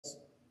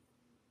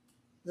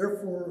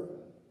Therefore,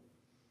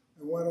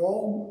 I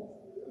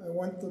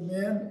want the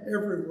men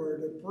everywhere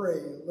to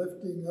pray,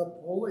 lifting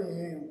up holy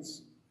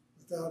hands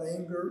without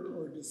anger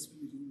or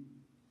disputing.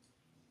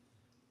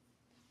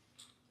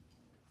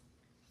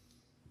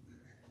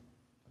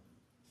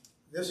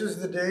 This is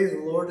the day the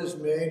Lord has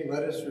made.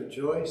 Let us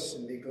rejoice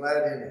and be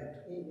glad in it.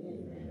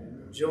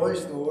 Amen.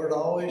 Rejoice in the Lord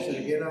always, and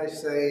again I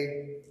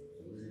say,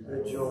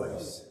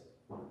 rejoice.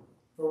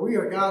 For we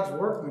are God's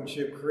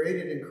workmanship,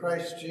 created in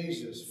Christ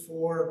Jesus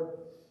for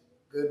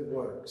good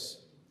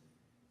works.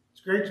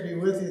 It's great to be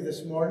with you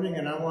this morning,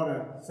 and I want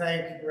to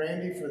thank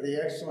Randy for the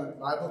excellent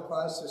Bible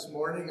class this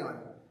morning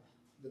on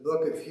the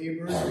book of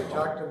Hebrews. We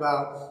talked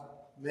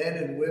about men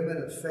and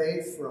women of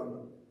faith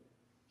from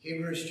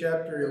Hebrews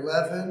chapter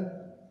 11.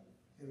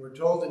 And we're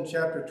told in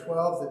chapter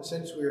 12 that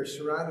since we are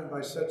surrounded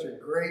by such a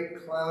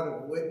great cloud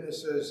of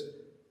witnesses,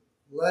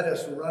 let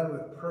us run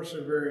with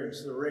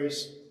perseverance the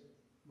race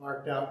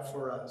marked out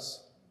for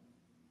us.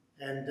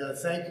 And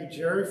thank you,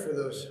 Jerry, for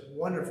those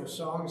wonderful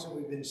songs that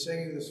we've been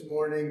singing this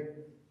morning,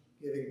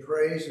 giving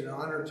praise and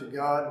honor to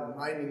God,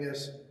 reminding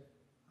us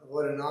of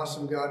what an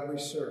awesome God we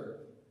serve.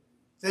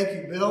 Thank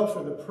you, Bill,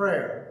 for the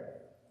prayer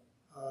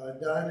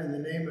done in the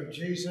name of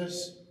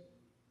Jesus,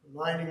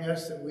 reminding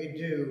us that we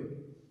do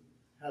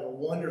have a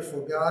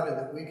wonderful God and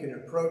that we can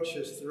approach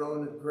his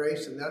throne of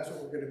grace, and that's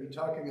what we're going to be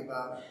talking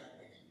about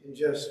in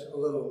just a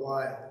little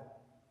while.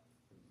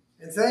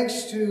 And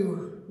thanks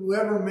to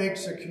whoever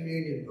makes the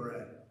communion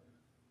bread.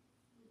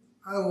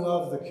 I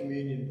love the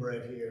communion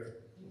bread here.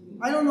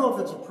 I don't know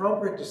if it's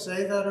appropriate to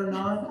say that or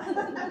not,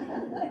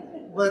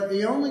 but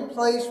the only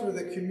place where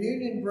the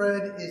communion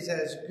bread is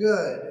as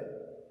good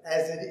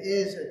as it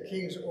is at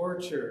King's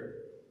Orchard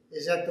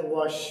is at the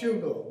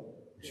Washougal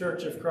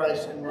Church of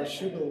Christ in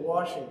Washougal,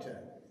 Washington.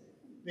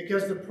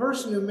 Because the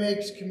person who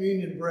makes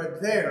communion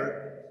bread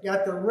there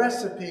got the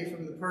recipe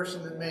from the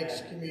person that makes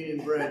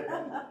communion bread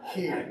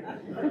here.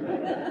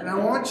 And I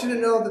want you to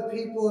know the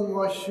people in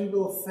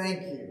Washougal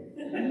thank you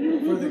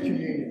for the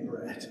communion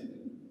bread.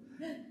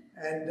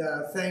 And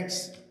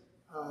thanks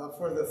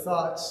for the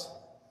thoughts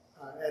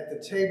at the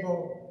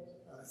table.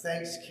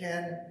 Thanks,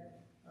 Ken,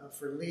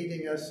 for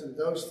leading us in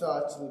those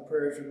thoughts and the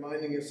prayers,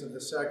 reminding us of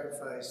the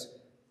sacrifice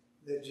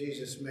that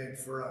Jesus made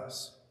for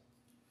us.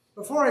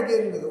 Before I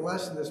get into the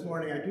lesson this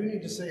morning, I do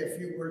need to say a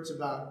few words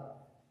about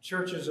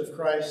Churches of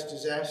Christ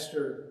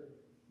disaster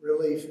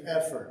relief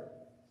effort.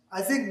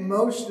 I think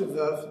most of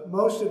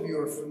you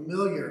are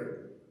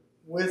familiar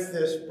with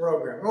this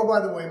program. Oh,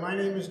 by the way, my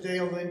name is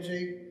Dale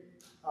Lindsay.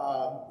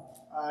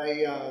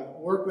 I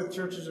work with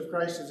Churches of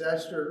Christ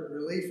disaster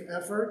relief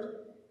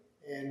effort,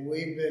 and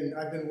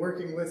I've been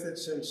working with it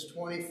since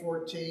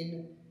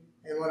 2014.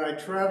 And when I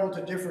travel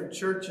to different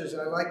churches,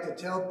 I like to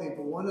tell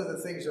people one of the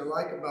things I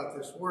like about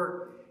this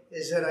work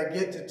is that I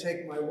get to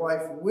take my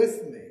wife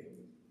with me.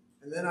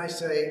 And then I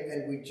say,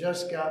 and we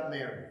just got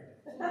married.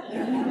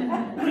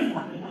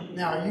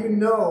 Now, you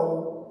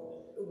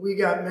know we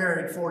got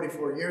married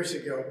 44 years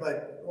ago,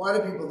 but a lot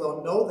of people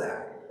don't know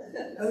that.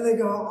 And they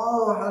go,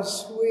 oh, how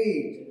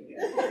sweet.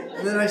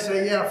 And then I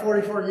say, yeah,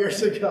 44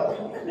 years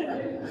ago.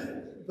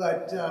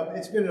 But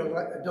it's been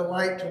a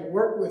delight to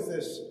work with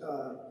this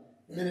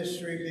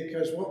ministry,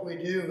 because what we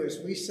do is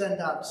we send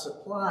out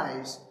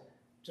supplies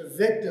to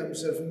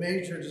victims of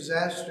major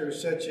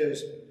disasters such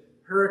as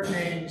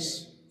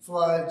hurricanes,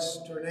 floods,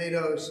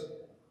 tornadoes,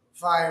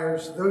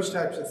 fires, those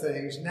types of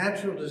things,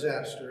 natural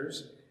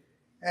disasters.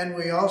 And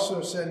we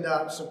also send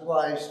out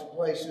supplies to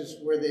places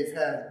where they've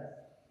had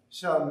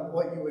some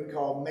what you would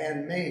call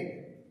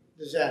man-made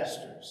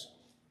disasters.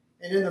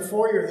 And in the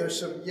foyer, there's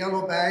some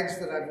yellow bags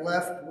that I've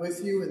left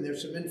with you, and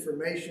there's some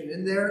information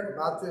in there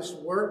about this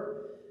work,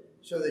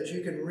 so that you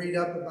can read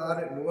up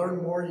about it and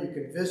learn more. You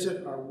can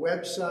visit our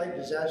website,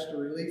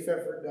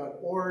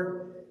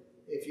 disasterreliefeffort.org.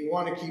 If you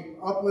want to keep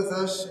up with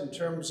us in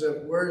terms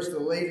of where's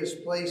the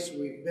latest place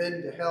we've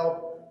been to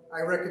help,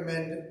 I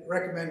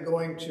recommend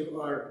going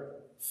to our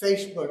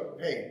Facebook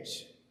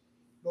page.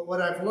 But what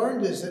I've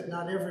learned is that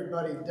not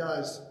everybody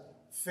does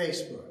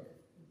Facebook.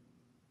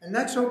 And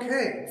that's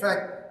okay. In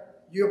fact,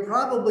 you'll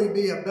probably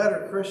be a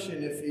better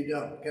Christian if you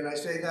don't. Can I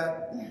say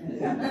that?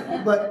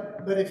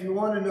 But if you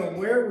want to know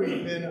where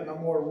we've been on a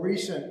more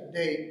recent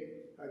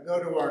date, go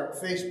to our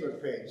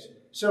Facebook page.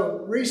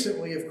 So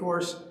recently, of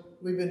course,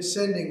 we've been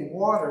sending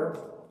water,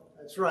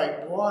 that's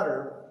right,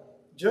 water,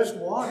 just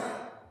water,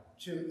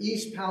 to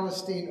East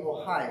Palestine,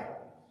 Ohio.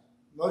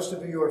 Most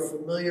of you are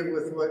familiar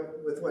with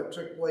what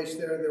took place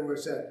there. There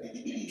was a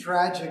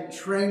tragic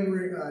train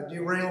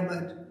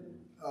derailment.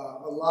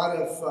 A lot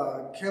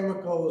of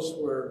chemicals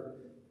were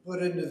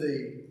put into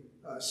the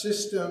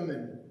system,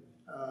 and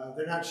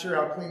they're not sure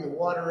how clean the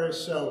water is,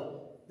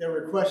 so they're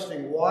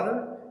requesting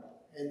water.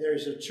 And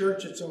there's a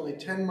church that's only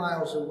 10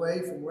 miles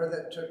away from where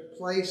that took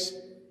place,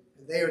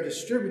 and they are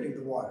distributing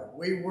the water.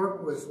 We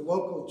work with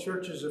local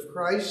Churches of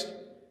Christ.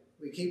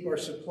 We keep our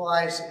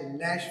supplies in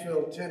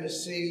Nashville,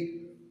 Tennessee.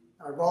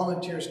 Our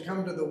volunteers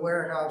come to the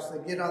warehouse, they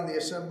get on the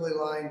assembly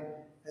line,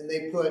 and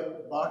they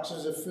put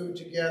boxes of food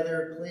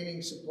together,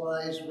 cleaning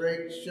supplies,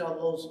 rakes,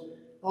 shovels,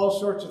 all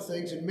sorts of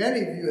things. And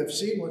many of you have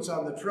seen what's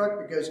on the truck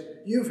because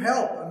you've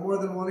helped on more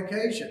than one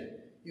occasion.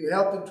 You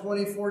helped in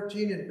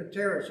 2014 in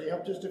Pateras. You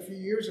helped just a few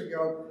years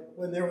ago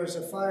when there was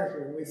a fire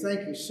here. And we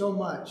thank you so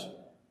much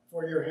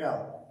for your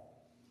help.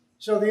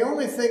 So the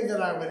only thing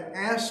that I would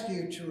ask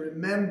you to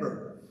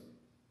remember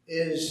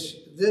is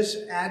this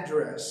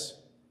address.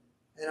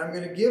 And I'm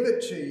going to give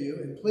it to you,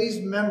 and please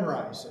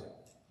memorize it.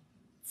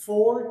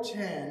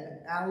 410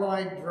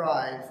 Allied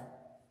Drive,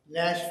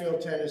 Nashville,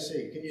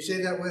 Tennessee. Can you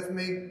say that with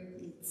me?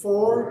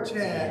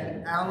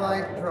 410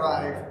 Allied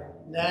Drive,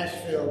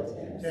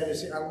 Nashville,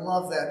 Tennessee. I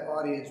love that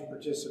audience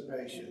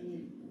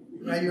participation.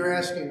 Now you're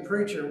asking,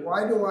 preacher,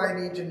 why do I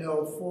need to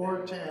know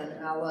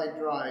 410 Allied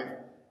Drive,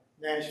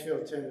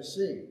 Nashville,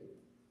 Tennessee?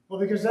 Well,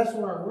 because that's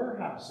where our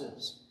warehouse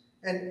is.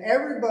 And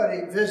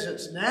everybody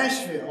visits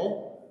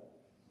Nashville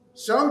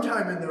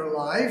sometime in their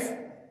life.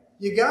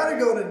 You got to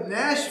go to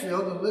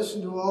Nashville to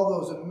listen to all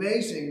those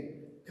amazing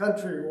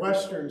country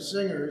western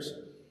singers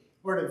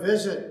or to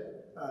visit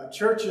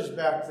churches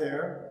back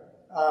there.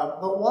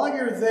 But while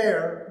you're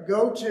there,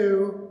 go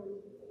to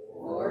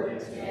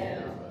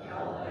 410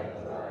 Allied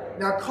Drive.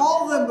 Now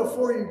call them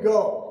before you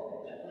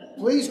go.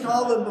 Please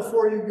call them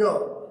before you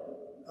go.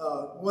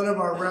 One of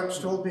our reps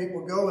told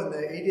people go,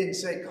 and he didn't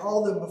say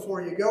call them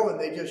before you go, and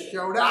they just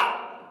showed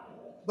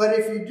up. But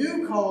if you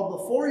do call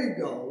before you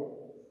go,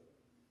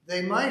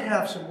 they might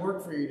have some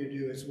work for you to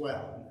do as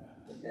well,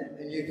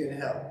 and you can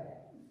help.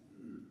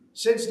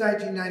 Since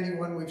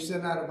 1991, we've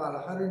sent out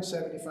about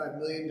 $175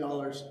 million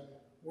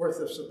worth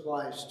of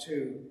supplies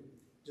to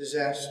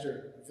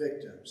disaster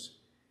victims.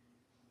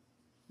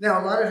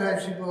 Now, a lot of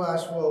times people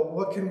ask, well,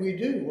 what can we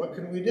do? What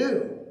can we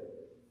do?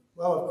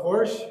 Well, of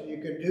course, you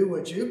can do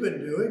what you've been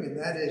doing, and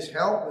that is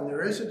help when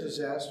there is a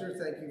disaster.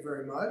 Thank you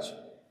very much.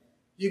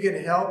 You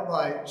can help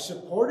by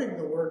supporting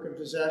the work of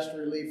disaster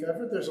relief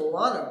effort. There's a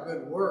lot of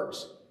good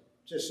works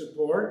to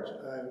support.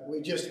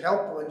 We just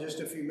helped one just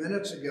a few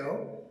minutes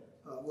ago.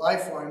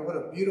 Lifeline, what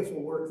a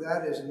beautiful work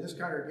that is. And this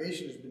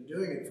congregation has been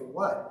doing it for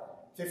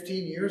what?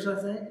 15 years,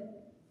 I think?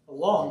 A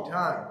long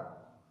time.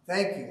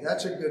 Thank you.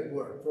 That's a good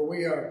work. For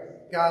we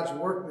are God's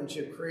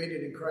workmanship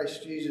created in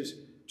Christ Jesus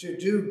to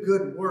do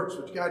good works,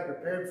 which God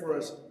prepared for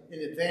us in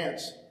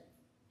advance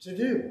to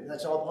do.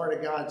 That's all part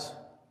of God's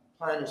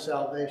plan of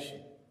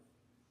salvation.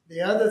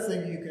 The other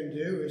thing you can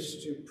do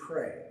is to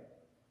pray.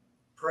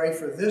 Pray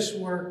for this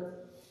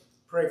work,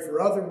 pray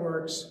for other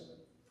works,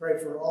 pray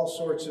for all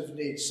sorts of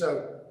needs.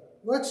 So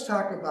let's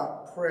talk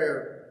about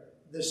prayer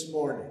this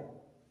morning.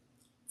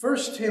 1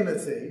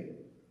 Timothy,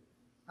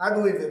 I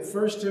believe that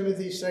 1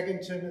 Timothy, 2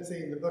 Timothy,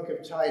 and the book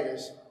of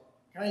Titus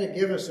kind of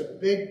give us a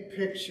big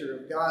picture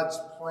of God's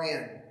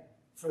plan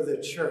for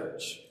the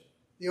church,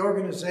 the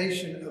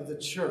organization of the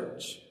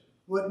church,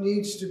 what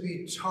needs to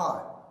be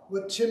taught,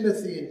 what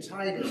Timothy and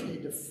Titus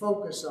need to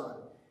focus on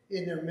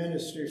in their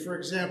ministry. For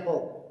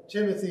example,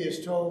 Timothy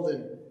is told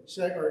in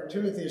 2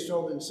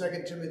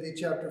 Timothy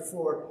chapter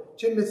 4,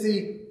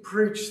 Timothy,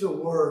 preach the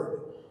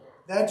word.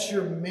 That's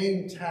your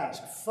main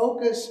task.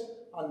 Focus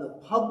on the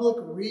public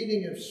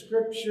reading of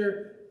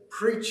Scripture,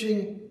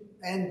 preaching,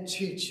 and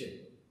teaching.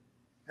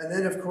 And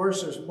then, of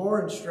course, there's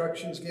more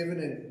instructions given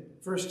in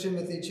 1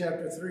 Timothy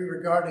chapter 3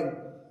 regarding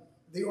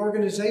the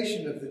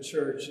organization of the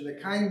church and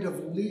the kind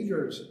of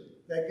leaders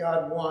that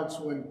God wants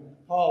when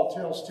Paul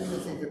tells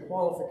Timothy the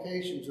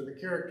qualifications or the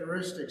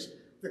characteristics,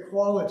 the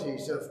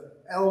qualities of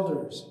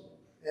elders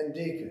and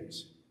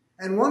deacons.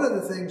 And one of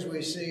the things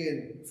we see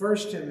in 1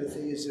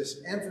 Timothy is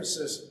this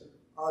emphasis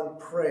on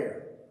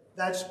prayer.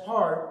 That's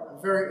a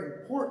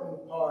very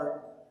important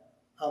part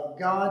of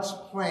God's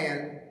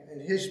plan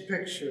and his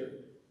picture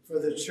for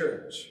the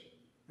church.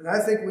 And I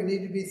think we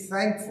need to be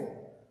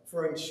thankful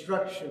for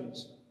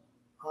instructions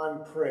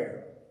on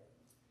prayer.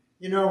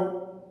 You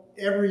know,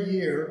 every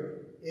year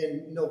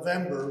in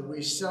November,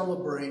 we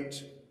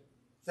celebrate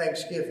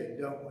Thanksgiving,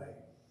 don't we?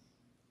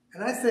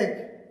 And I think,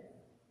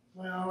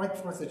 well, I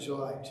like 4th of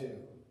July too.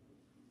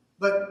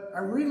 But I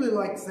really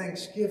like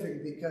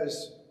Thanksgiving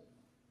because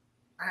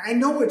I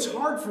know it's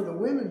hard for the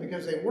women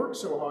because they work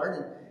so hard.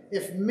 And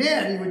if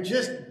men would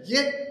just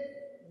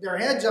get their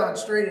heads on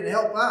straight and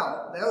help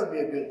out, that would be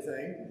a good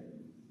thing.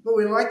 But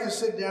we like to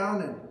sit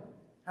down and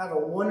have a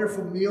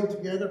wonderful meal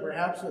together,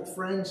 perhaps with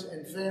friends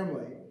and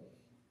family.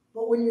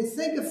 But when you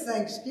think of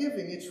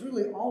Thanksgiving, it's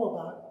really all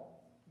about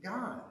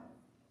God,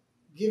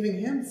 giving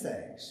him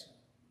thanks.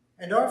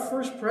 And our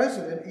first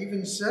president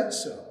even said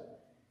so.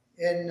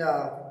 In,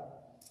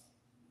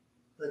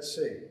 let's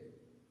see.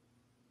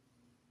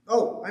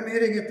 Oh, I'm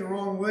hitting it the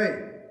wrong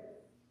way.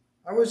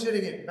 I was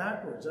hitting it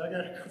backwards. I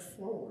got to go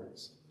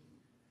forwards.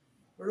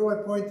 Where do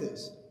I point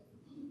this?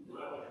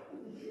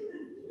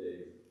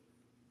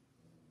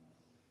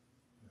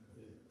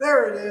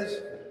 There it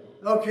is.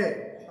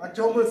 Okay,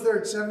 October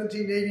 3rd,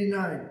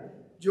 1789.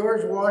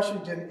 George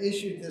Washington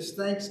issued this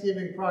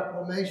Thanksgiving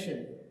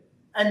proclamation.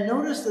 And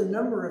notice the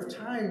number of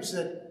times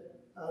that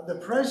the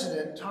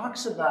president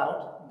talks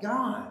about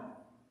God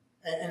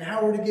and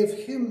how we're to give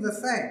him the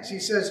thanks. He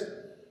says,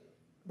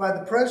 by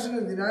the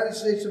President of the United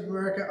States of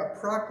America, a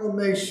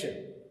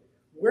proclamation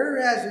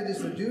Whereas it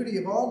is the duty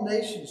of all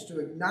nations to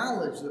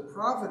acknowledge the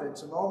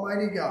providence of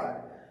Almighty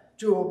God,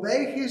 to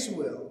obey his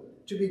will,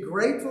 to be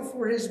grateful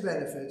for his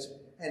benefits,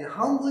 and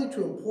humbly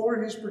to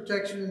implore his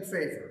protection and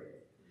favor.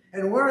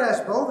 And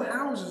whereas both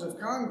houses of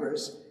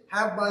Congress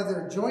have by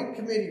their joint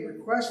committee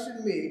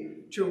requested me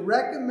to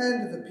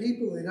recommend to the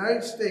people of the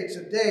United States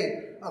a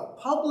day of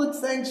public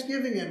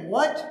thanksgiving and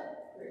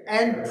what?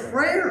 And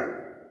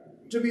prayer,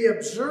 to be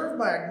observed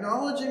by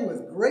acknowledging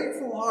with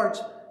grateful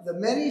hearts the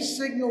many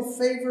signal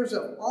favors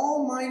of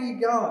Almighty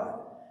God,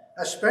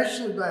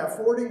 especially by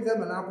affording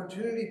them an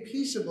opportunity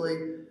peaceably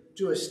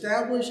to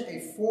establish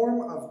a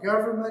form of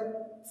government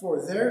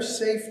for their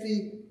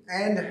safety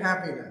and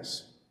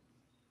happiness.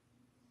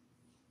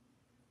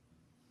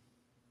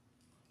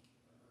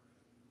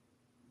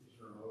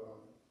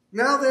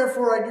 Now,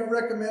 therefore, I do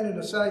recommend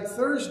and decide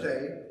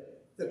Thursday,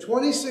 the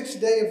 26th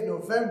day of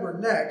November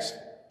next,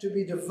 to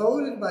be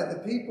devoted by the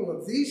people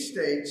of these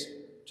states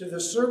to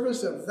the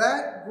service of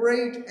that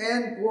great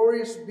and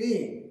glorious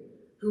being,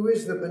 who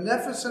is the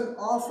beneficent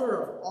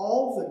author of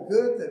all the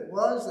good that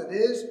was, that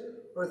is,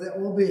 or that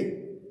will be,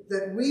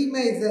 that we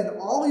may then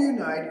all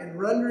unite in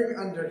rendering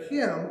unto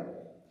him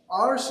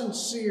our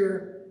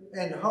sincere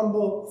and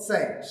humble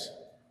thanks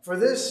for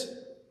this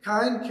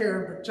kind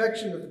care and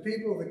protection of the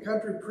people of the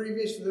country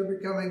previous to their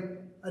becoming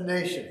a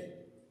nation.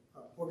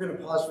 We're going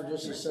to pause for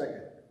just a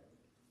second.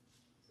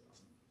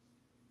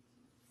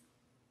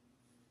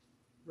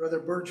 Brother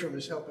Bertram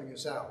is helping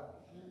us out.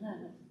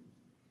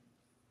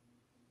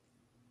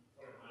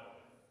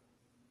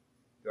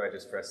 Do I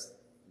just press?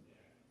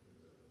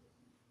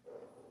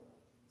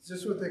 Is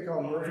this what they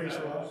call Murphy's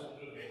Law?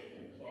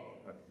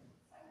 Okay.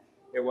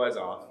 It was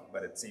off,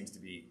 but it seems to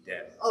be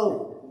dead.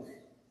 Oh,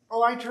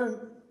 I turned...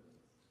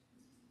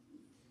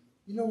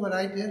 You know what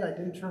I did? I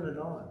didn't turn it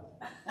on.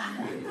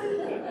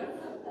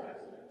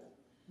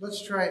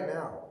 Let's try it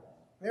now.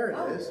 There it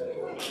is.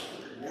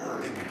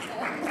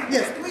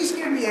 Yes, please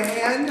give me a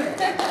hand.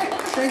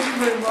 Thank you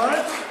very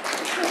much.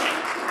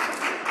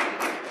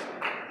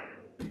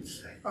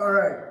 All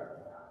right.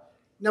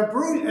 Now,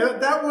 Bruce,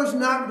 that was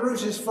not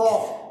Bruce's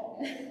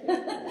fault.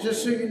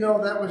 Just so you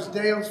know, that was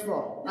Dale's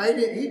fault.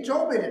 He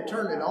told me to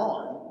turn it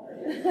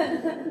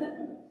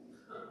on.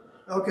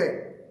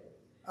 Okay.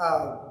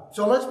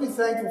 So let's be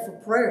thankful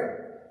for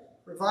prayer.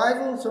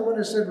 Revival, someone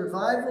has said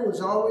revival is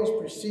always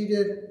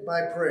preceded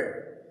by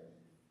prayer.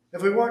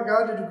 If we want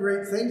God to do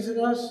great things in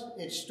us,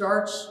 it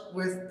starts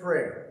with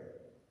prayer.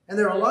 And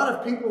there are a lot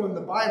of people in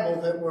the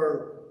Bible that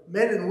were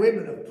men and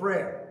women of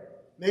prayer.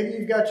 Maybe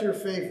you've got your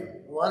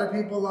favorite. A lot of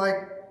people like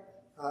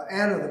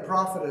Anna, the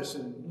prophetess,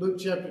 in Luke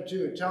chapter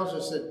 2. It tells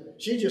us that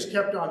she just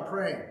kept on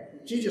praying.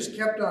 She just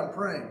kept on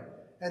praying.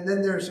 And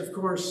then there's, of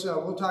course,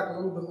 we'll talk a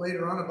little bit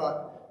later on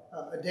about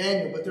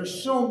Daniel, but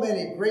there's so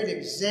many great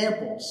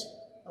examples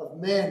of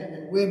men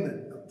and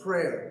women of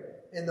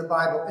prayer in the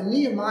Bible. And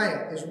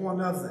Nehemiah is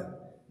one of them.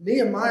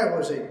 Nehemiah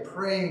was a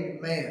praying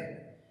man.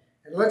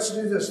 And let's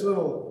do this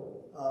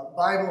little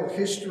Bible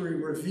history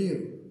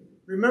review.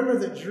 Remember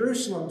that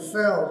Jerusalem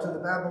fell to the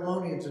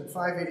Babylonians in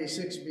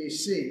 586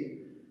 BC.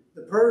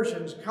 The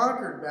Persians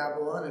conquered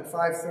Babylon in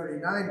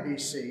 539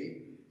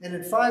 BC. And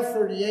in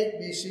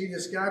 538 BC,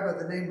 this guy by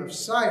the name of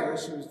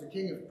Cyrus, who was the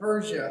king of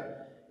Persia,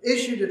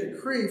 issued a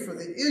decree for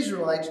the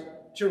Israelites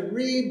to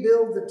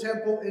rebuild the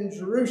temple in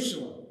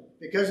Jerusalem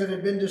because it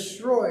had been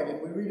destroyed.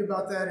 And we read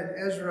about that in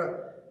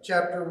Ezra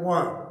chapter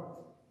 1.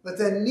 But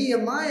then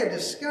Nehemiah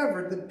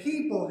discovered the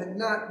people had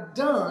not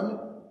done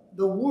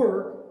the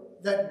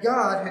work that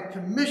God had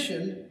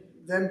commissioned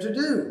them to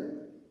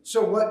do.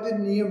 So what did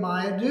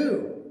Nehemiah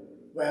do?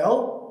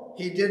 Well,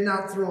 he did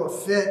not throw a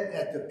fit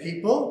at the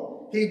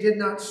people. He did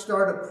not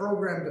start a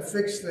program to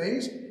fix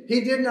things.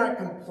 He did not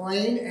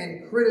complain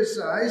and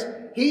criticize.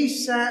 He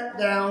sat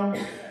down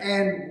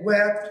and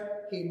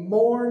wept. He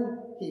mourned,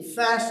 he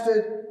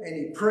fasted, and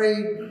he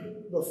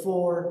prayed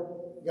before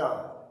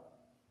God.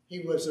 He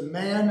was a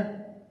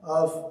man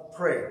of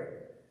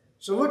prayer.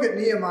 So look at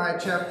Nehemiah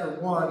chapter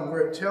 1,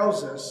 where it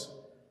tells us,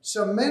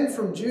 some men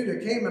from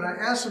Judah came, and I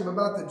asked them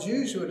about the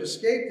Jews who had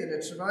escaped and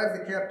had survived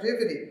the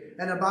captivity,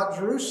 and about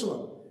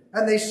Jerusalem.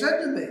 And they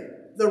said to me,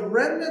 the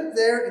remnant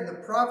there in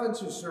the province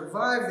who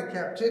survived the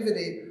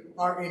captivity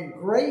are in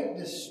great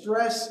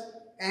distress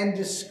and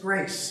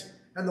disgrace.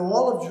 And the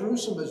wall of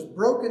Jerusalem is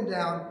broken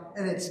down,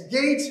 and its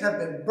gates have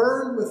been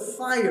burned with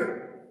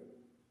fire.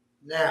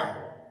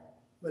 Now,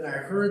 when I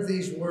heard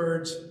these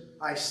words,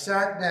 I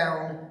sat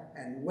down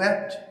and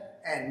wept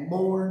and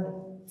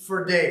mourned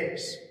for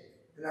days.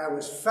 And I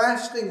was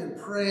fasting and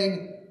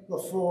praying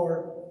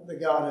before the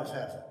God of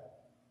heaven.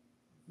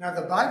 Now,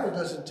 the Bible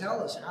doesn't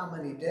tell us how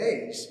many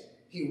days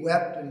he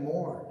wept and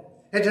mourned.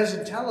 It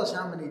doesn't tell us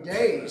how many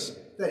days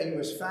that he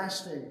was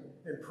fasting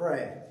and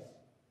praying.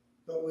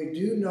 But we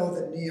do know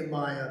that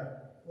Nehemiah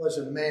was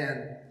a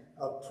man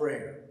of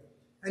prayer.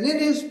 And in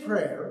his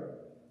prayer,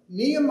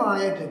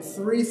 Nehemiah did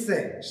three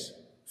things.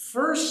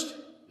 First,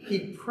 he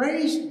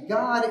praised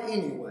God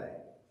anyway.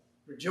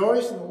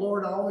 Rejoice in the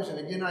Lord always, and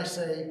again I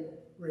say,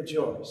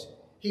 rejoice.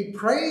 He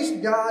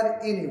praised God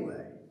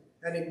anyway.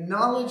 and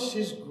acknowledged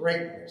his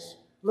greatness.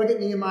 Look at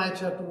Nehemiah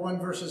chapter 1,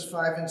 verses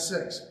 5 and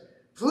 6.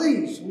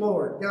 Please,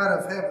 Lord, God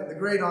of heaven, the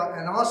great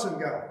and awesome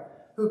God,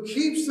 who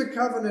keeps the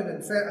covenant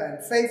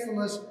and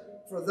faithfulness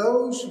for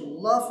those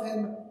who love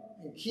him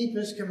and keep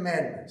his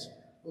commandments.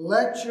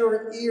 Let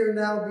your ear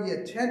now be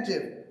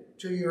attentive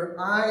to your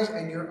eyes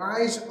and your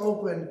eyes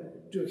open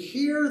to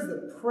hear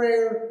the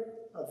prayer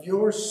of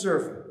your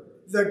servant,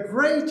 the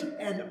great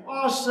and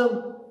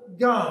awesome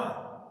God.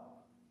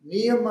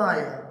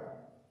 Nehemiah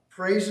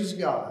praises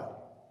God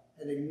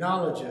and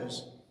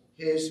acknowledges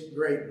his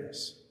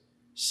greatness.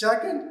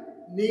 Second,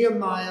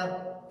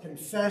 Nehemiah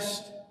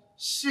confessed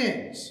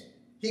sins.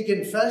 He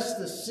confessed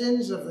the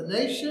sins of the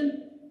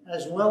nation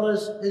as well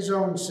as his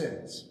own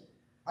sins.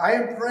 I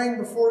am praying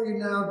before you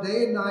now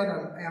day and night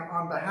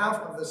on behalf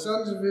of the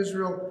sons of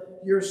Israel,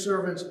 your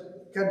servants,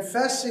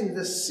 confessing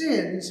the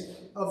sins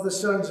of the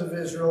sons of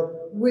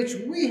Israel, which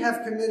we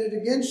have committed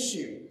against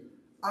you.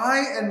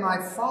 I and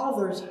my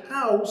father's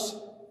house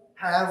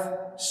have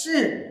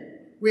sinned.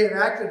 We have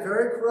acted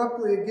very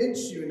corruptly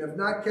against you and have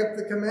not kept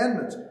the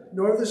commandments,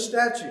 nor the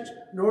statutes,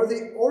 nor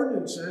the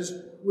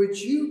ordinances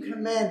which you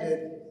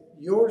commanded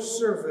your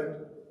servant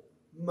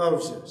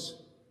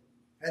Moses.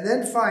 And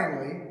then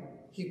finally,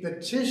 he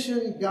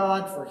petitioned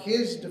God for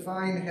his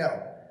divine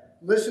help.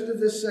 Listen to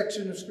this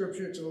section of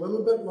Scripture. It's a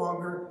little bit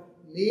longer.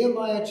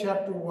 Nehemiah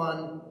chapter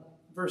 1,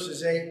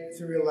 verses 8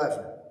 through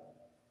 11.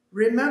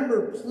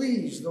 Remember,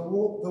 please, the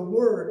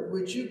word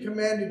which you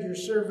commanded your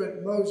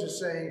servant Moses,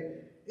 saying,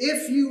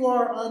 if you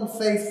are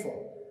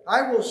unfaithful,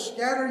 I will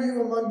scatter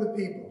you among the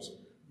peoples.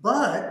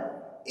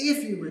 But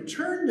if you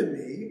return to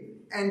me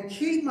and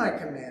keep my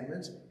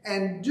commandments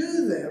and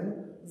do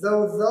them,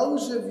 though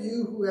those of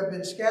you who have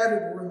been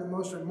scattered were in the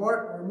most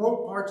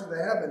remote parts of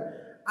the heaven,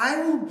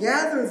 I will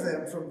gather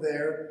them from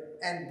there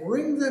and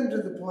bring them to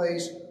the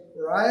place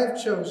where I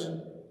have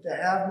chosen to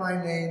have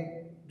my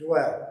name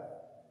dwell.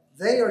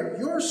 They are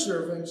your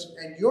servants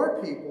and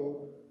your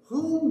people,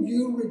 whom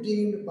you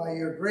redeemed by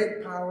your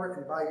great power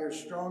and by your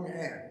strong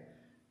hand.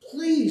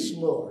 Please,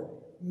 Lord,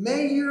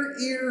 may your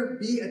ear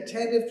be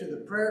attentive to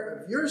the prayer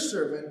of your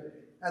servant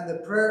and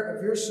the prayer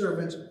of your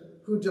servants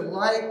who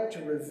delight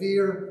to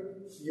revere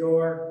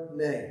your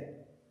name.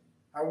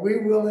 Are we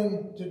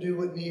willing to do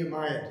what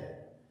Nehemiah did?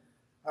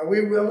 Are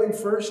we willing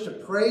first to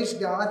praise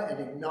God and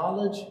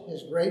acknowledge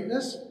his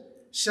greatness?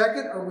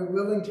 Second, are we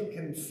willing to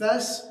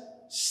confess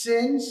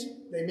sins?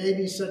 They may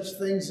be such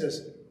things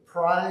as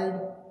pride,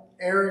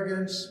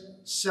 arrogance,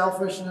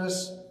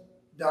 selfishness, ...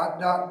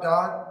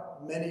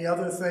 many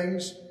other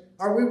things.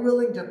 Are we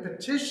willing to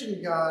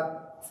petition God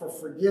for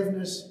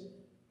forgiveness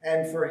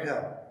and for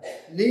help?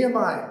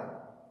 Nehemiah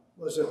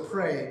was a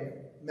praying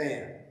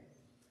man.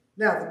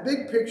 Now, the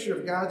big picture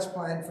of God's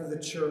plan for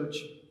the church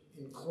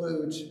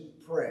includes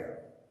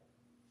prayer.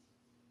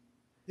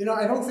 You know,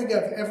 I don't think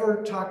I've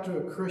ever talked to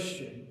a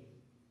Christian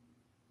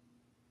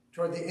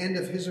toward the end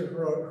of his or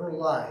her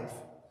life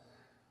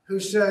who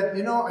said,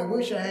 you know, I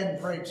wish I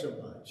hadn't prayed so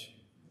much.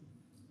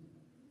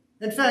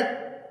 In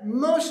fact,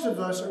 most of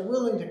us are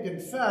willing to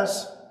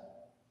confess,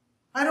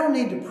 I don't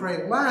need to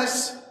pray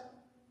less,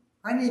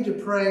 I need to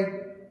pray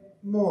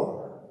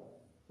more.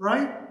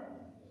 Right?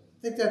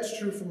 I think that's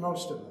true for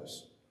most of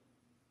us.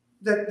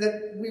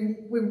 That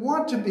we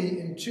want to be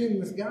in tune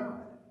with God.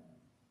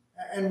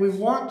 And we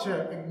want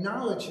to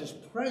acknowledge his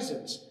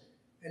presence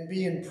and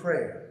be in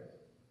prayer.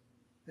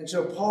 And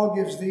so Paul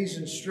gives these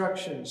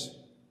instructions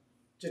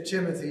to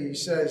Timothy. He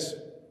says,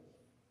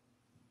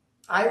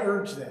 I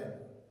urge them,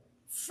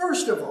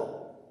 first of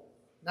all,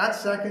 not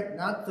second,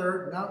 not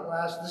third, not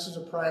last, this is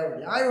a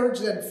priority. I urge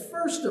them,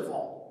 first of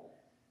all,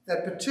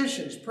 that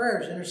petitions,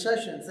 prayers,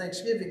 intercession, and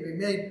thanksgiving be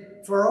made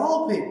for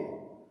all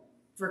people,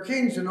 for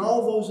kings and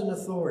all those in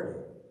authority.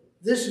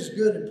 This is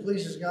good and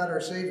pleases God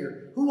our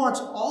Savior, who wants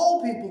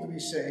all people to be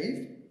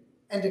saved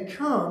and to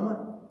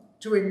come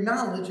to a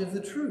knowledge of the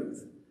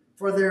truth.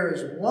 For there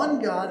is one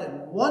God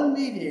and one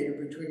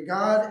mediator between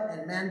God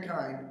and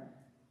mankind,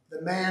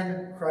 the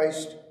man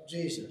Christ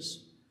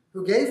Jesus,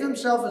 who gave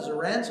himself as a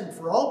ransom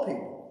for all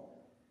people.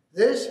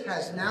 This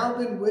has now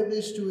been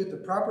witnessed to at the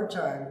proper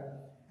time,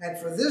 and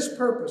for this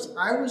purpose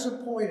I was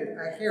appointed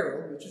a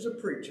herald, which is a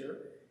preacher,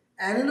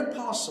 and an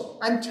apostle.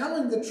 I'm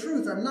telling the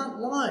truth, I'm not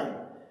lying,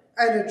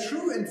 and a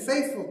true and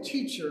faithful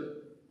teacher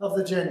of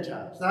the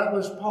Gentiles. That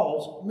was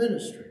Paul's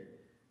ministry.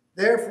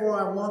 Therefore,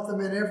 I want the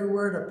men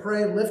everywhere to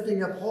pray,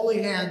 lifting up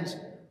holy hands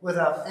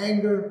without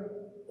anger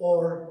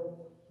or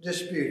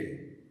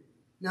disputing.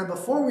 Now,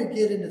 before we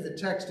get into the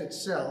text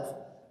itself,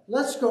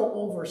 let's go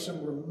over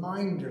some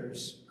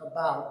reminders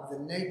about the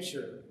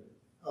nature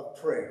of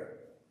prayer.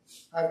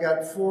 I've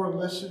got 4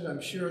 listed.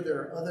 I'm sure there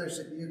are others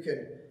that you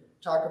can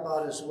talk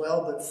about as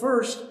well. But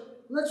first,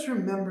 let's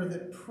remember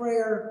that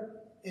prayer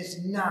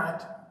is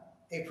not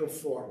a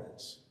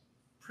performance.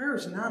 Prayer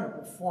is not a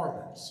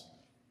performance.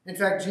 In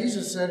fact,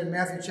 Jesus said in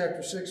Matthew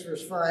chapter 6,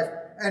 verse 5,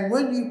 and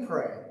when you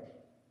pray,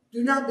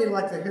 do not be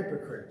like the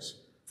hypocrites,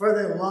 for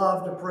they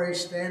love to pray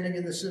standing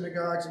in the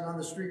synagogues and on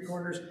the street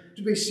corners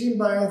to be seen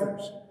by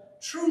others.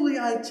 Truly,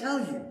 I tell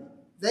you,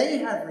 they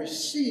have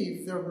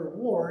received their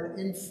reward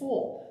in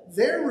full.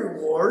 Their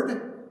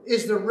reward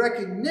is the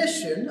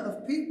recognition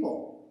of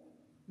people,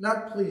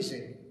 not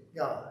pleasing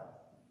God.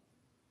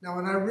 Now,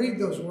 when I read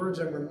those words,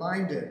 I'm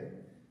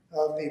reminded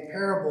of the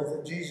parable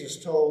that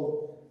Jesus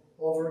told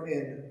over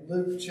in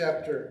Luke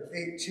chapter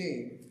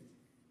 18.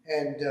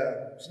 And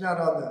it's not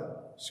on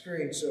the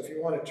screen, so if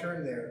you want to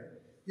turn there,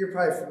 you're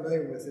probably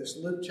familiar with this.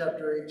 Luke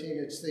chapter 18,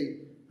 it's the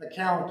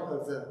account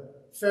of the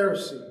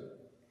Pharisee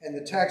and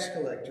the tax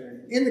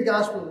collector. In the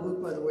Gospel of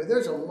Luke, by the way,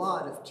 there's a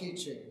lot of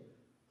teaching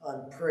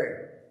on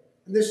prayer.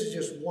 And this is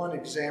just one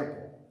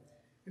example.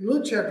 In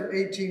Luke chapter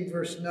 18,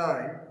 verse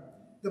 9,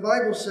 the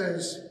Bible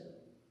says,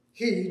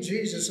 He,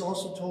 Jesus,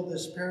 also told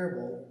this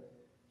parable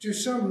to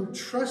some who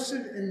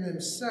trusted in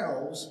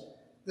themselves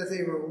that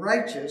they were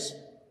righteous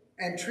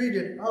and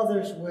treated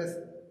others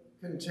with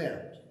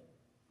contempt.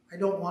 I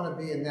don't want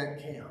to be in that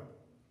camp.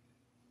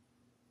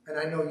 And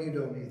I know you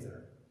don't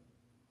either.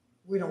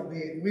 We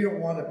don't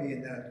want to be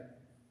in that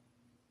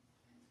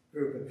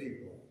group of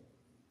people.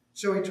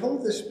 So he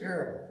told this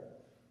parable.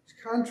 He's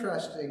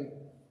contrasting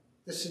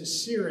the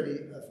sincerity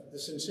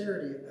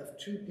of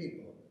two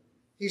people.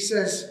 He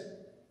says,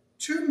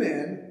 2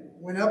 men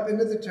went up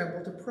into the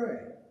temple to pray,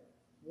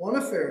 one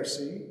a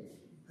Pharisee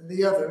and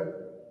the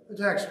other a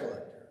tax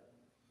collector.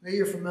 Now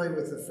you're familiar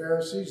with the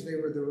Pharisees. They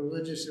were the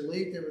religious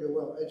elite. They were the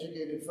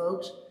well-educated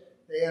folks.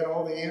 They had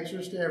all the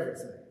answers to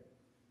everything.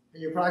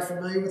 And you're probably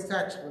familiar with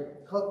tax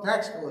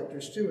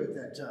collectors too at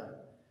that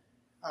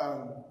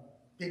time.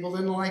 People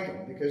didn't like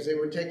them because they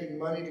were taking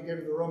money to give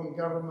to the Roman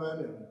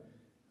government,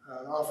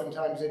 and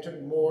oftentimes they took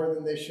more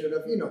than they should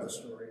have. You know the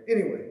story.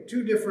 Anyway,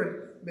 2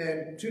 different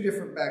men, 2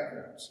 different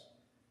backgrounds.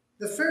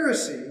 The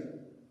Pharisee,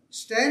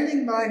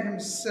 standing by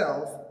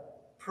himself,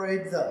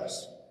 prayed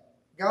thus.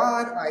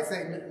 God, I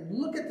thank you.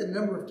 Look at the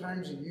number of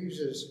times he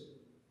uses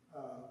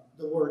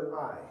the word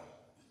I.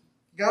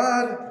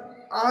 God,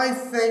 I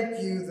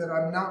thank you that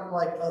I'm not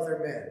like other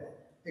men,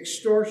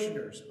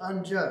 extortioners,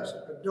 unjust,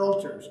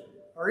 adulterers,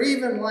 or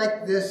even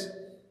like this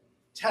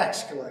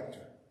tax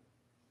collector.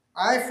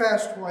 I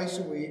fast twice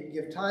a week,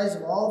 give tithes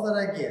of all that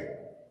I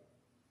get.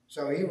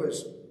 So he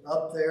was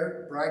up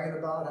there bragging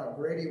about how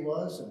great he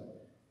was and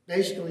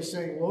basically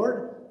saying,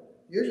 Lord,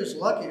 you're just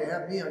lucky to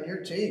have me on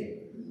your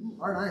team.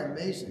 Aren't I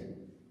amazing?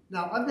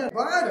 Now, I've got a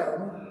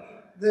bottom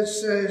that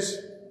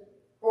says,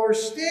 or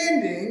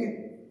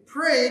standing,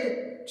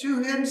 prayed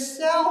to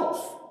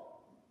himself.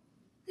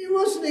 He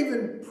wasn't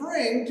even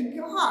praying to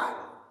God.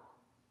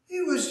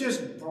 He was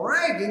just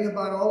bragging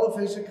about all of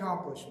his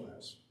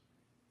accomplishments.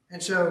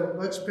 And so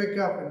let's pick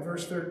up in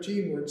verse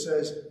 13 where it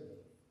says,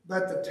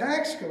 But the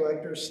tax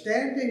collector,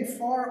 standing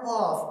far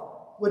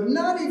off, would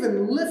not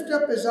even lift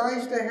up his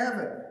eyes to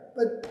heaven,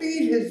 but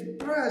beat his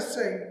breast,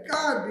 saying,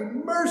 God, be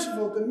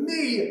merciful to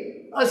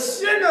me, a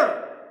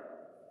sinner.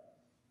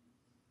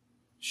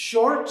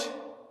 Short,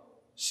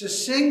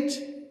 succinct,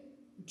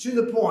 to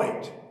the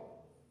point.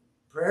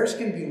 Prayers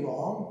can be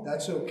long,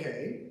 that's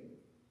okay.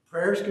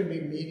 Prayers can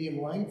be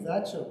medium length,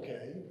 that's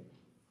okay.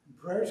 And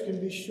prayers can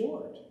be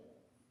short.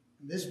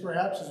 And this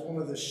perhaps is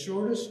one of the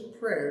shortest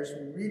prayers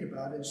we read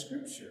about in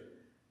Scripture.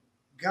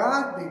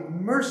 God, be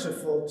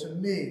merciful to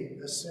me,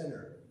 a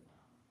sinner.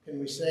 Can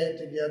we say it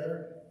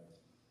together?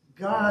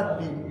 God,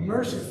 be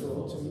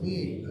merciful to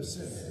me, a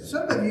sinner.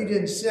 Some of you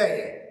didn't say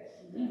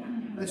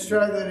it. Let's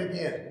try that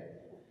again.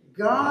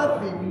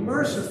 God, be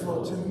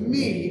merciful to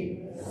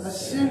me, a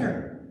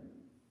sinner.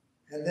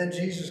 And then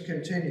Jesus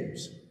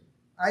continues.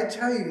 I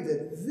tell you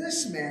that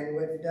this man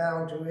went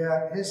down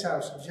to his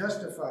house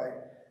justified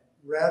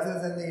rather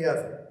than the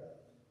other.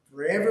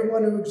 For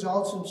everyone who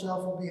exalts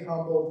himself will be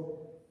humbled,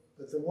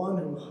 but the one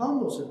who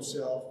humbles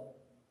himself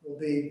will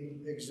be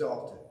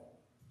exalted.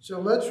 So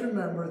let's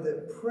remember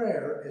that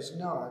prayer is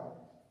not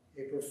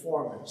a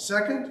performance.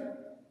 Second,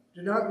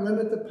 do not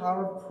limit the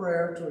power of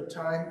prayer to a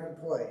time and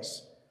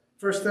place.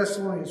 1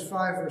 Thessalonians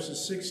 5,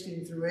 verses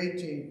 16 through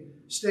 18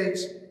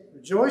 states,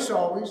 Rejoice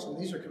always, and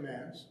these are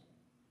commands.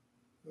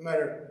 No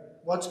matter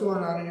what's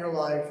going on in your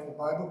life, the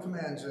Bible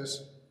commands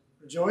us,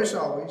 rejoice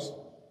always,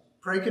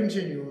 pray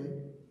continually.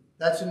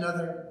 That's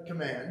another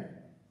command.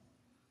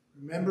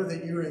 Remember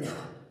that you're in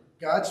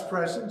God's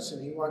presence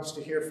and he wants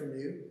to hear from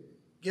you.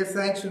 Give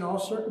thanks in all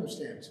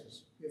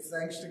circumstances. Give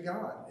thanks to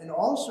God in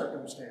all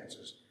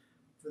circumstances.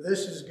 For this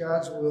is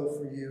God's will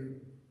for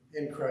you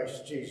in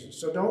Christ Jesus.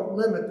 So don't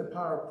limit the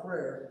power of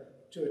prayer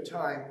to a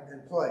time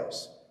and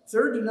place.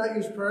 Third, do not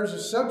use prayer as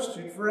a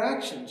substitute for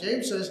action.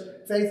 James says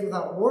faith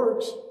without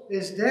works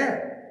is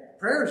dead.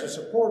 Prayer is a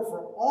support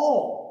for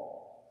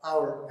all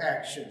our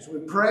actions. We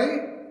pray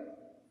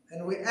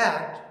and we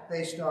act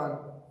based on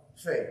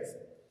faith.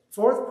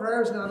 Fourth,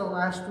 prayer is not a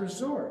last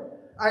resort.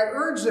 I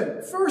urge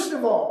them, first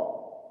of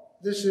all,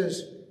 this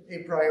is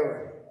a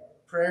priority.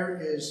 Prayer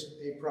is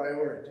a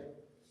priority.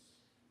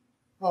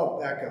 Oh,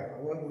 back up.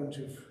 I went one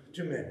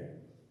too many.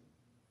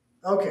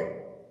 Okay.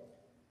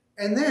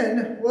 And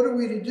then, what are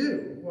we to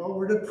do? Well,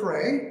 we're to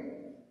pray.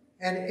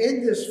 And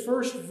in this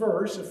first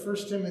verse of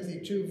 1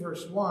 Timothy 2,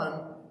 verse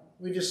 1,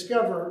 we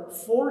discover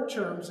 4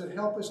 terms that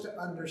help us to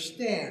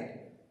understand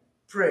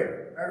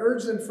prayer. I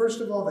urge then, first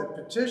of all, that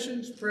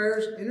petitions,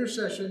 prayers,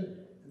 intercession,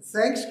 and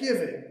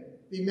thanksgiving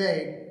be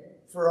made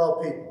for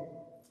all people.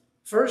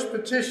 First,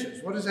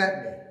 petitions. What does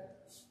that mean?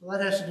 Well,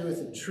 that has to do with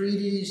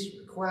entreaties,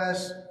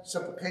 requests,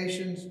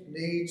 supplications,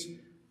 needs.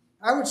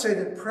 I would say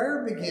that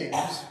prayer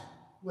begins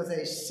with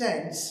a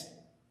sense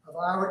of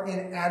our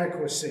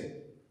inadequacy,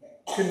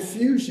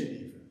 confusion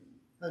even,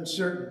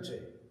 uncertainty.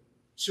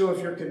 So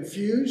if you're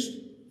confused,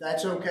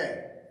 that's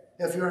okay.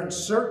 If you're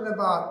uncertain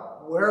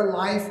about where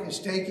life is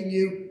taking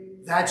you,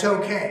 that's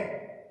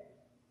okay.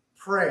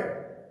 Pray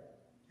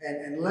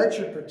and let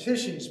your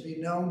petitions be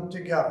known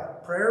to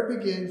God. Prayer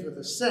begins with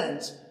a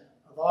sense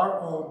of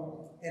our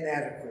own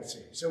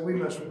inadequacy. So we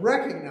must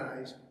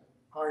recognize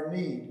our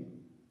need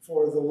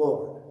for the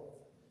Lord.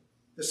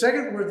 The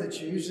second word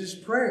that's used is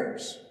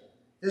prayers.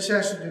 This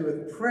has to do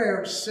with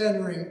prayer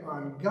centering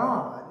on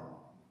God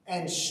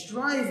and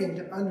striving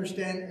to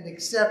understand and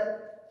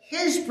accept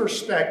His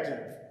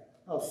perspective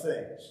of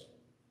things.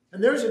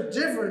 And there's a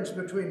difference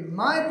between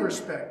my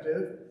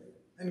perspective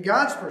and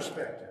God's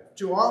perspective.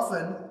 Too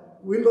often,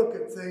 we look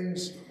at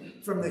things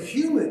from the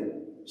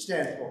human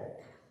standpoint,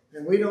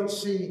 and we don't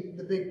see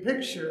the big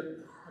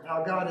picture of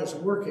how God is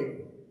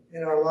working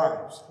in our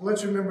lives.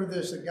 Let's remember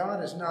this, that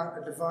God is not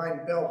a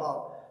divine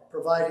bellhop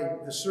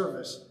providing the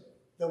service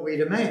that we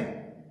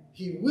demand.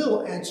 He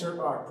will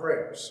answer our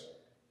prayers.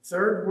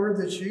 Third word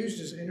that's used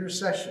is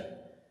intercession.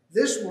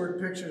 This word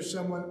pictures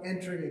someone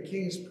entering a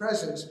king's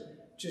presence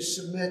to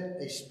submit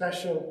a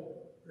special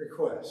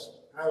request.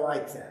 I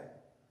like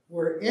that.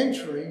 We're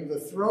entering the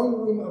throne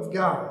room of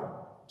God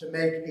to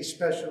make a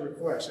special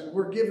request. And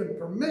we're given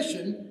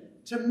permission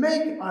to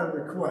make our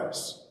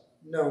requests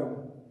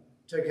known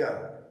to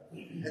God.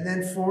 And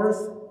then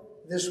fourth,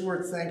 this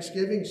word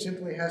thanksgiving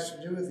simply has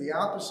to do with the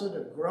opposite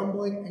of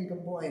grumbling and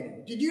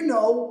complaining. Did you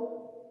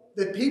know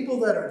that people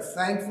that are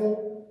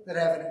thankful, that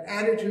have an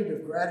attitude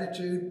of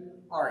gratitude,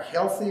 are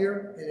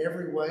healthier in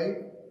every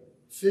way?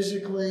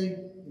 Physically,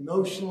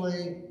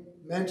 emotionally,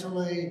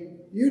 mentally,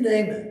 you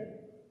name it.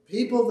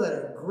 People that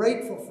are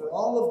grateful for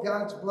all of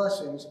God's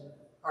blessings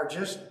are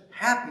just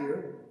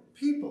happier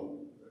people.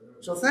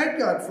 So thank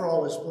God for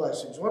all His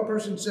blessings. One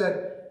person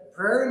said,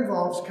 prayer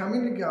involves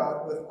coming to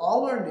God with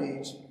all our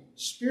needs,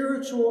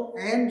 spiritual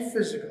and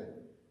physical,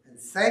 and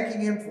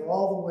thanking Him for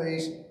all the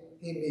ways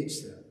He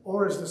meets them.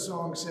 Or as the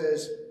song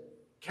says,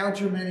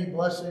 count your many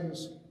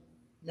blessings,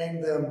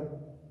 name them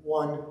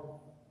one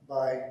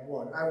by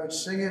one. I would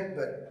sing it,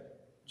 but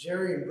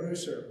Jerry and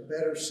Bruce are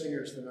better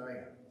singers than I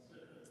am.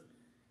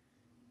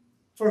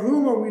 For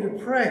whom are we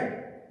to pray?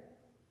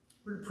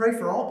 We're to pray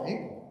for all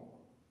people.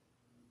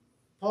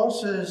 Paul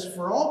says,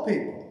 for all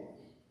people,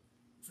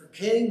 for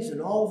kings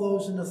and all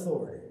those in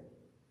authority.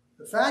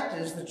 The fact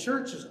is, the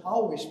church has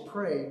always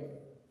prayed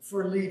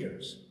for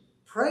leaders.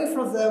 Pray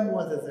for them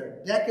whether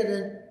they're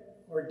decadent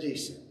or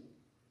decent.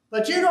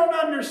 But you don't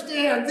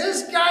understand.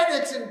 This guy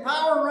that's in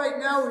power right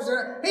now,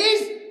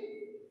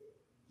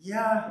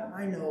 yeah,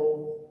 I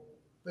know.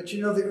 But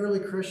you know, the early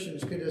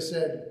Christians could have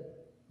said,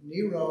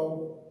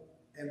 Nero,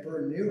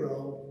 Emperor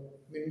Nero.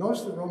 I mean,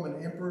 most of the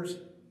Roman emperors,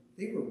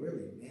 they were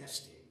really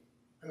nasty.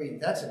 I mean,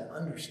 that's an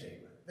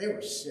understatement. They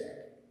were sick.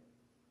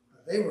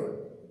 They were,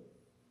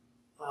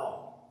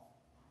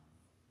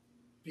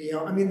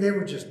 beyond. I mean, they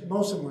were just,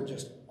 most of them were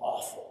just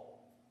awful.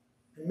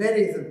 And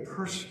many of them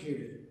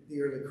persecuted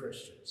the early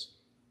Christians.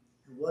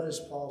 And what does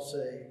Paul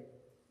say?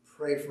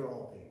 Pray for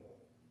all people,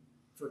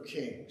 for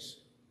kings,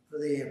 for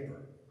the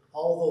emperor,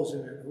 all those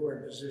who are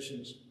in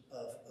positions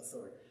of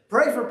authority.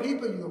 Pray for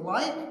people you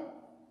like,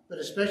 but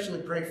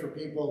especially pray for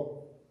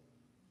people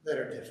that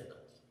are difficult.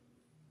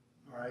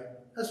 All right?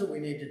 That's what we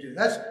need to do.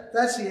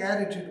 That's the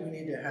attitude we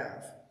need to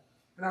have.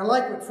 And I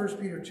like what 1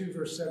 Peter 2,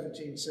 verse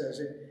 17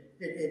 says.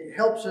 It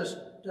helps us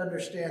to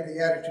understand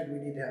the attitude we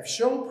need to have.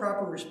 Show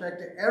proper respect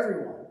to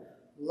everyone.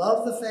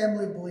 Love the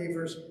family of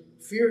believers.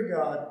 Fear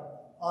God.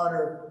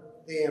 Honor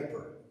the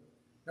emperor.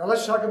 Now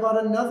let's talk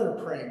about another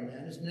praying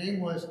man. His name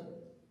was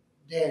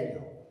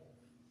Daniel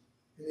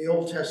in the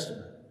Old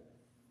Testament.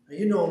 Now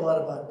you know a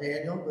lot about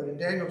Daniel, but in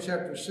Daniel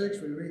chapter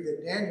 6 we read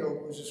that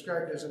Daniel was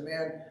described as a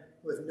man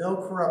with no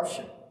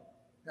corruption.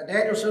 Now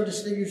Daniel so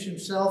distinguished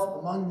himself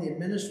among the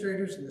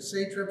administrators and the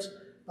satraps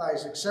by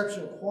his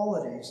exceptional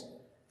qualities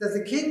that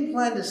the king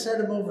planned to set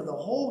him over the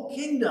whole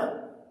kingdom.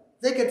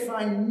 They could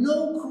find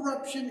no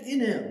corruption in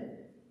him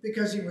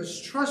because he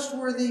was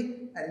trustworthy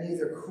and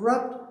neither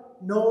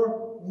corrupt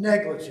nor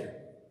negligent.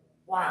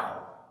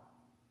 Wow.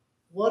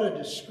 What a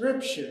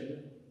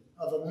description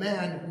of a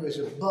man who is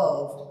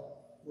above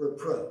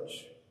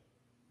reproach.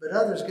 But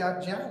others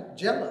got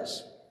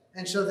jealous,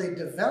 and so they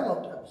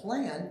developed a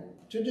plan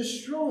to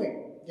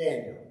destroy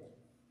Daniel.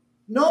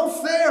 No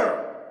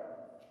fair.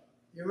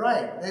 You're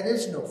right, that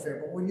is no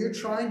fair. But when you're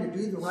trying to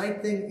do the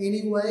right thing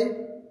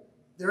anyway,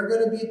 there are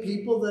going to be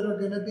people that are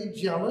going to be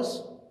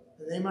jealous,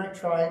 and they might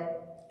try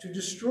to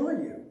destroy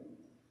you.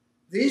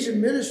 These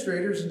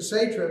administrators and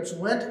satraps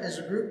went as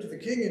a group to the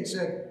king and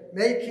said,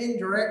 may King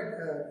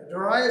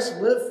Darius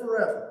live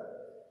forever.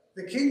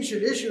 The king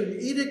should issue an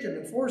edict and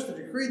enforce the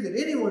decree that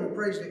anyone who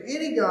prays to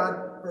any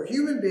god or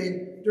human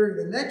being during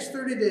the next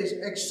 30 days,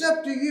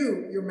 except to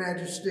you, your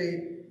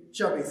majesty,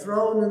 shall be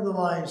thrown in the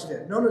lion's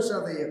den. Notice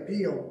how they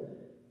appeal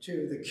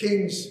to the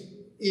king's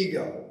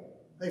ego.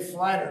 They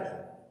flattered him.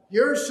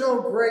 You're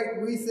so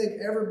great, we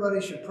think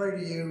everybody should pray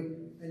to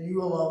you and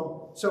you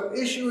alone. So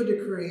issue a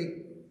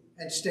decree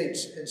and state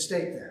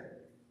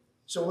that.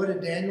 So what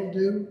did Daniel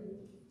do?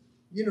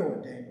 You know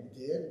what Daniel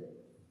did.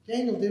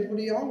 Daniel did what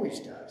he always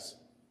does.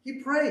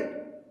 He prayed.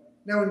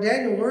 Now, when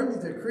Daniel learned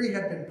that the decree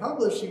had been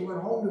published, he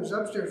went home to his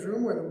upstairs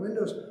room where the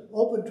windows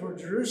opened toward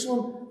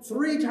Jerusalem.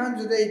 3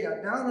 times a day he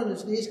got down on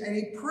his knees and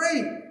he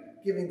prayed,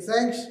 giving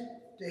thanks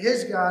to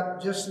his God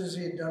just as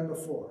he had done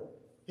before.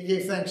 He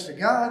gave thanks to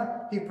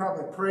God. He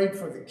probably prayed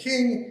for the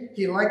king.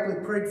 He likely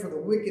prayed for the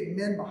wicked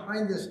men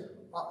behind this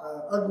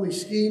ugly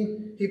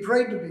scheme. He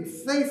prayed to be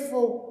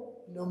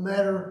faithful no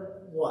matter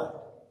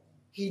what.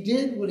 He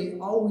did what he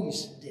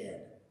always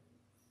did.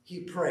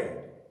 He prayed.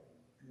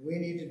 And we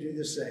need to do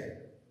the same.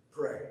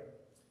 Pray.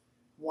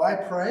 Why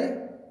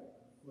pray?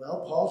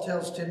 Well, Paul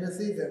tells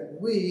Timothy that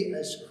we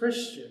as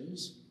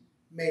Christians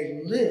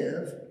may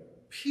live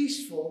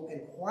peaceful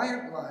and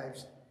quiet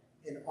lives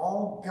in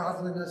all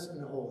godliness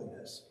and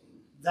holiness.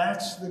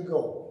 That's the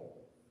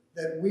goal.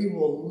 That we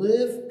will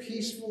live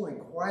peaceful and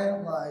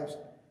quiet lives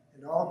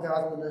in all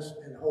godliness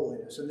and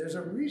holiness. And there's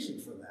a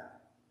reason for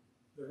that.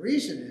 The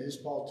reason is,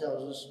 Paul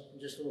tells us in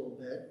just a little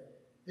bit,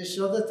 is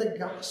so that the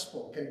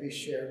gospel can be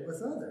shared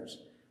with others.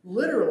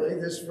 Literally,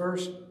 this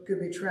verse could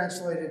be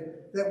translated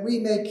that we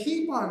may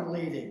keep on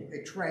leading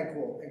a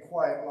tranquil and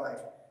quiet life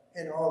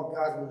in all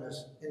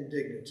godliness and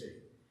dignity.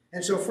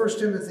 And so 1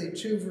 Timothy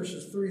 2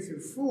 verses 3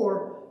 through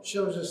 4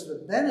 shows us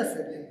the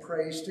benefit in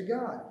praise to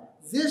God.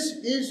 This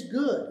is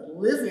good.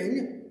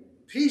 Living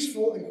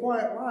peaceful and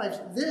quiet lives,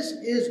 this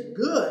is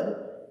good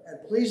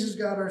and pleases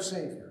God our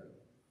Savior.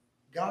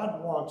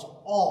 God wants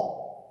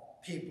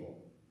all people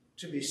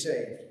to be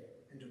saved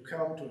and to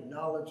come to a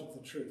knowledge of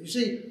the truth. You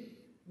see,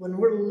 when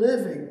we're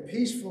living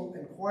peaceful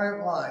and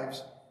quiet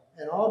lives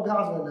in all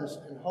godliness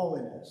and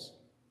holiness,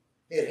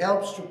 it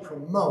helps to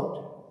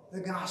promote the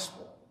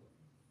gospel.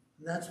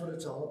 And that's what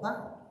it's all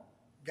about.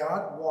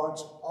 God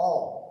wants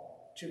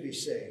all to be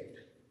saved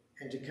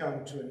and to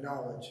come to a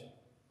knowledge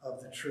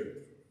of the truth.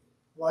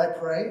 Why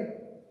pray?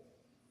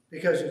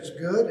 Because it's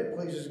good, it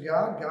pleases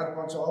God. God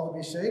wants all to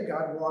be saved.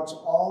 God wants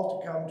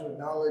all to come to a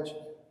knowledge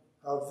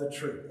of the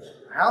truth.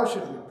 How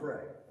should we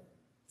pray?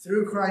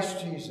 Through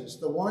Christ Jesus,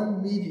 the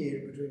one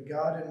mediator between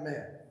God and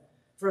man.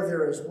 For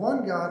there is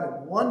one God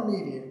and one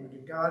mediator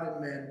between God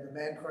and man, the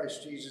man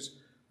Christ Jesus,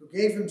 who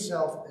gave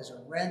himself as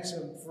a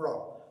ransom for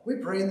all. We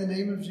pray in the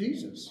name of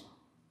Jesus.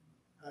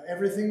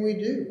 Everything we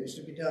do is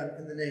to be done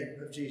in the name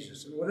of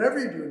Jesus. And whatever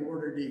you do in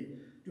word or deed,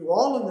 do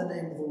all in the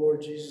name of the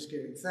Lord Jesus,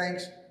 giving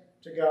thanks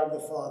to God the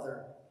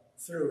Father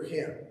through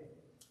him.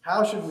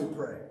 How should we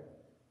pray?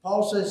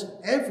 Paul says,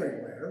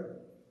 everywhere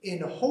in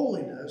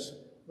holiness,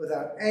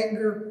 without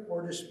anger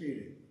or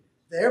disputing.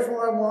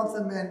 Therefore I want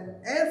the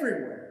men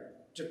everywhere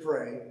to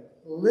pray,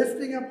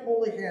 lifting up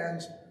holy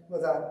hands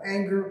without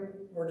anger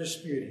or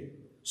disputing.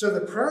 So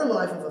the prayer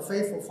life of a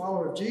faithful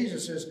follower of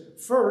Jesus is,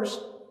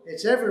 first,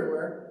 it's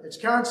everywhere, it's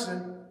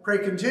constant, pray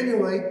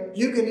continually.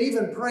 You can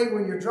even pray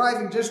when you're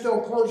driving, just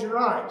don't close your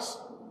eyes.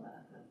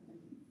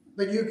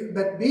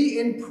 But be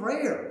in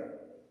prayer.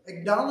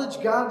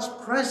 Acknowledge God's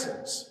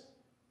presence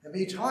and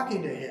be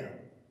talking to him.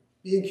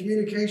 Be in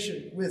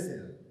communication with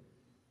him.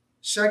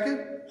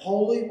 Second,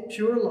 holy,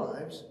 pure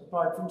lives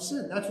apart from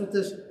sin. That's what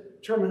this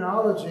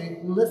terminology,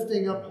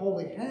 lifting up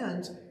holy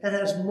hands, it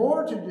has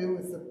more to do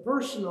with the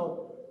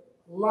personal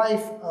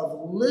life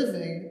of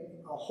living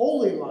a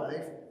holy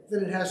life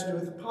than it has to do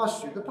with the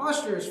posture. The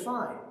posture is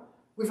fine.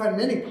 We find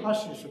many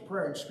postures for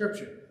prayer in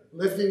Scripture.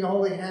 Lifting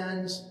holy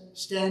hands,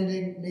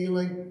 standing,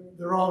 kneeling,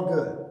 they're all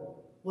good.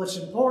 What's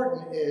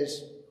important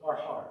is our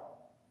heart,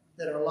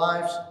 that our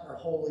lives are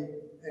holy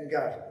and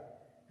godly.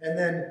 And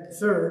then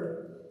third,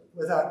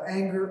 without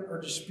anger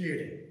or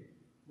disputing.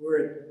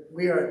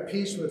 We are at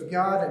peace with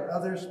God and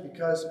others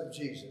because of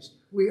Jesus.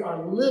 We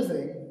are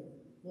living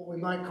what we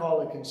might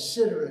call a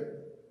considerate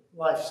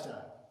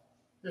lifestyle.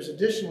 There's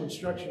additional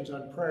instructions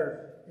on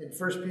prayer in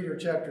 1 Peter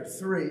chapter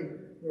 3,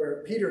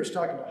 where Peter is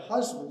talking to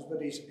husbands,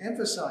 but he's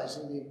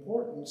emphasizing the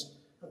importance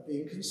of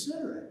being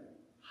considerate.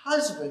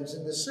 Husbands,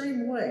 in the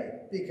same way,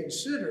 be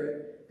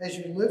considerate as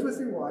you live with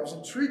your wives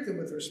and treat them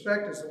with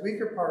respect as the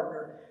weaker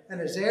partner and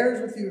as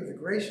heirs with you of the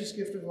gracious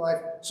gift of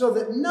life, so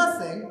that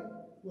nothing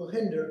will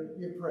hinder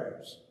your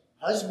prayers.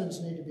 Husbands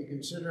need to be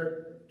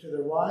considerate to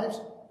their wives,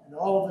 and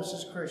all of us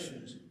as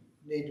Christians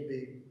need to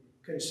be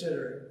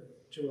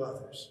considerate to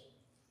others.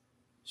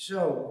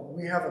 So,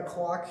 we have a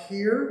clock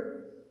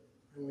here,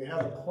 and we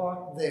have a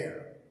clock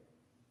there.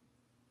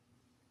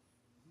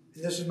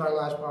 This is my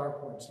last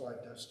PowerPoint slide,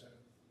 Dustin.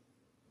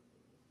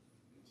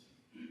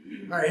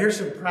 All right, here's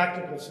some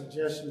practical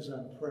suggestions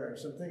on prayer,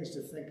 some things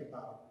to think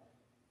about.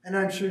 And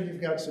I'm sure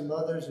you've got some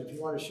others. If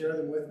you want to share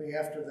them with me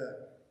after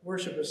the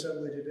worship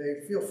assembly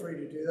today, feel free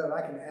to do that. I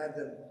can add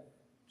them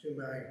to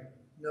my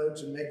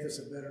notes and make this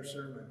a better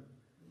sermon.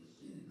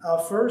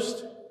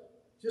 First,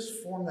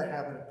 just form the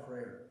habit of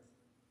prayer.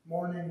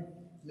 Morning,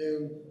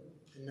 noon,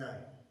 and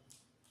night.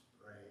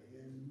 Pray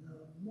in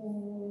the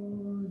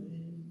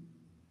morning.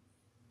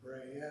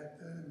 Pray at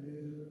the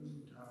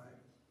noontime.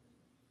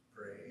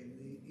 Pray in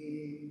the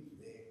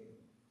evening.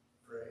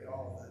 Pray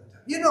all the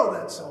time. You know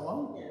that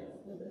song.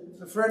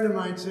 A friend of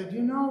mine said,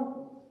 you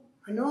know,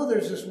 I know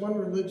there's this one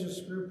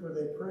religious group where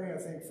they pray, I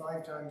think,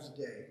 5 times a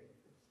day.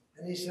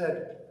 And he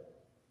said,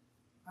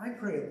 I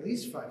pray at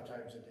least 5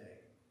 times a day.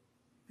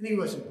 And he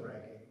wasn't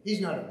bragging.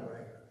 He's not a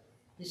bragger.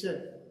 He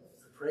said,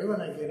 I pray when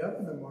I get up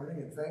in the morning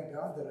and thank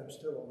God that I'm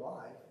still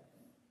alive.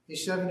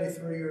 He's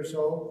 73 years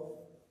old.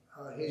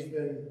 He's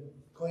been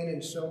clean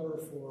and sober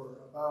for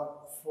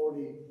about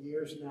 40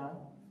 years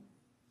now.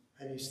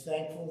 And he's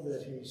thankful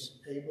that he's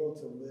able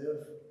to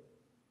live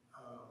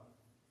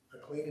a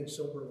clean and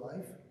sober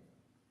life.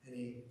 And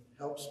he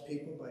helps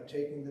people by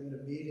taking them to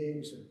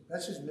meetings. And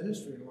that's his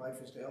ministry in life,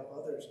 is to help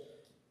others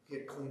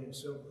get clean and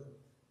sober.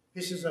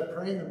 He says, I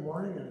pray in the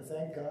morning and I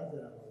thank God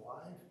that I'm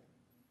alive.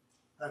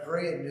 I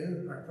pray at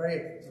noon. I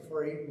pray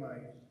before I eat my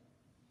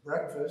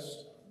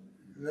breakfast.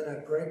 And then I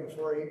pray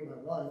before I eat my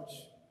lunch.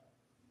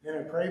 And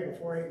I pray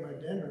before I eat my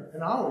dinner.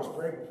 And I always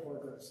pray before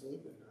I go to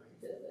sleep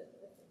at night.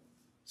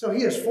 So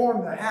he has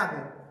formed the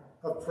habit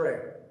of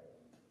prayer.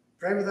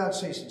 Pray without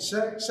ceasing.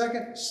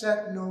 Second,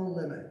 set no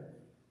limit.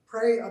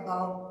 Pray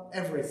about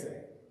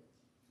everything.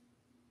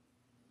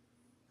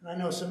 And I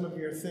know some of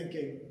you are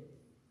thinking,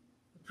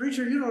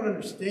 preacher, you don't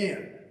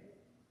understand.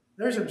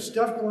 There's some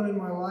stuff going in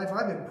my life.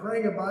 I've been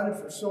praying about it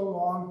for so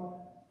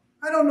long.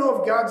 I don't know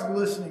if God's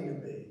listening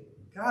to me.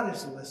 God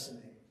is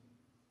listening.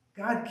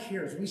 God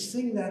cares. We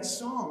sing that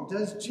song.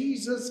 Does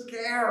Jesus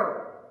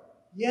care?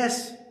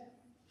 Yes,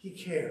 he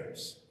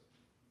cares.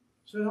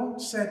 So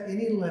don't set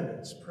any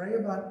limits. Pray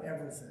about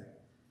everything.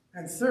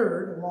 And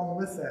third, along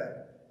with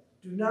that,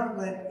 do not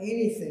let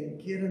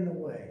anything get in the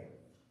way.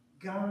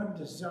 God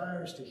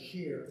desires to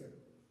hear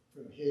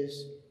from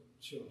his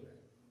children.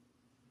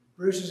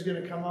 Bruce is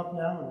going to come up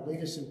now and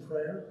lead us in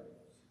prayer.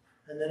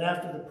 And then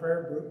after the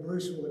prayer,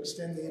 Bruce will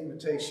extend the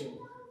invitation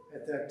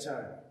at that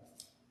time.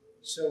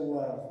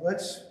 So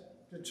let's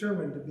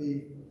determine to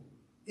be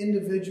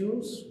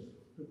individuals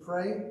who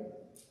pray,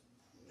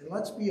 and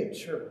let's be a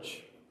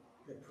church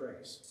that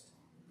prays.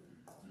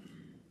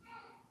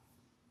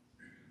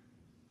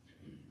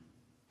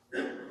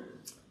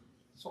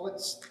 So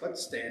let's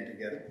stand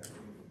together.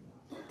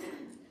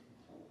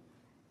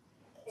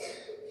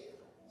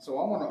 So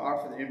I want to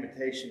offer the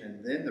invitation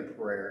and then the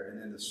prayer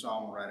and then the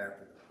song right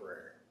after the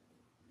prayer.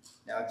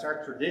 Now it's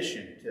our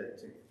tradition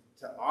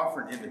to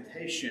offer an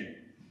invitation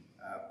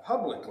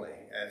publicly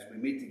as we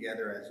meet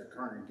together as a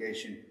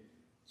congregation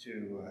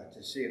to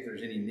see if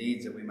there's any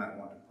needs that we might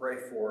want to pray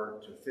for,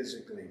 to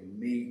physically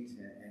meet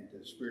and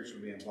to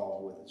spiritually be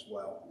involved with as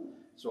well.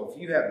 So if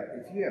you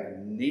have a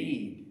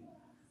need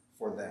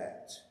for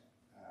that,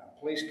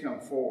 please come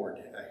forward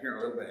here in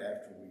a little bit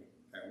after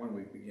when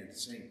we begin to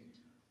sing.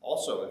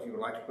 Also, if you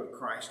would like to put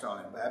Christ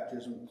on in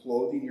baptism,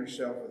 clothing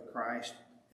yourself with Christ,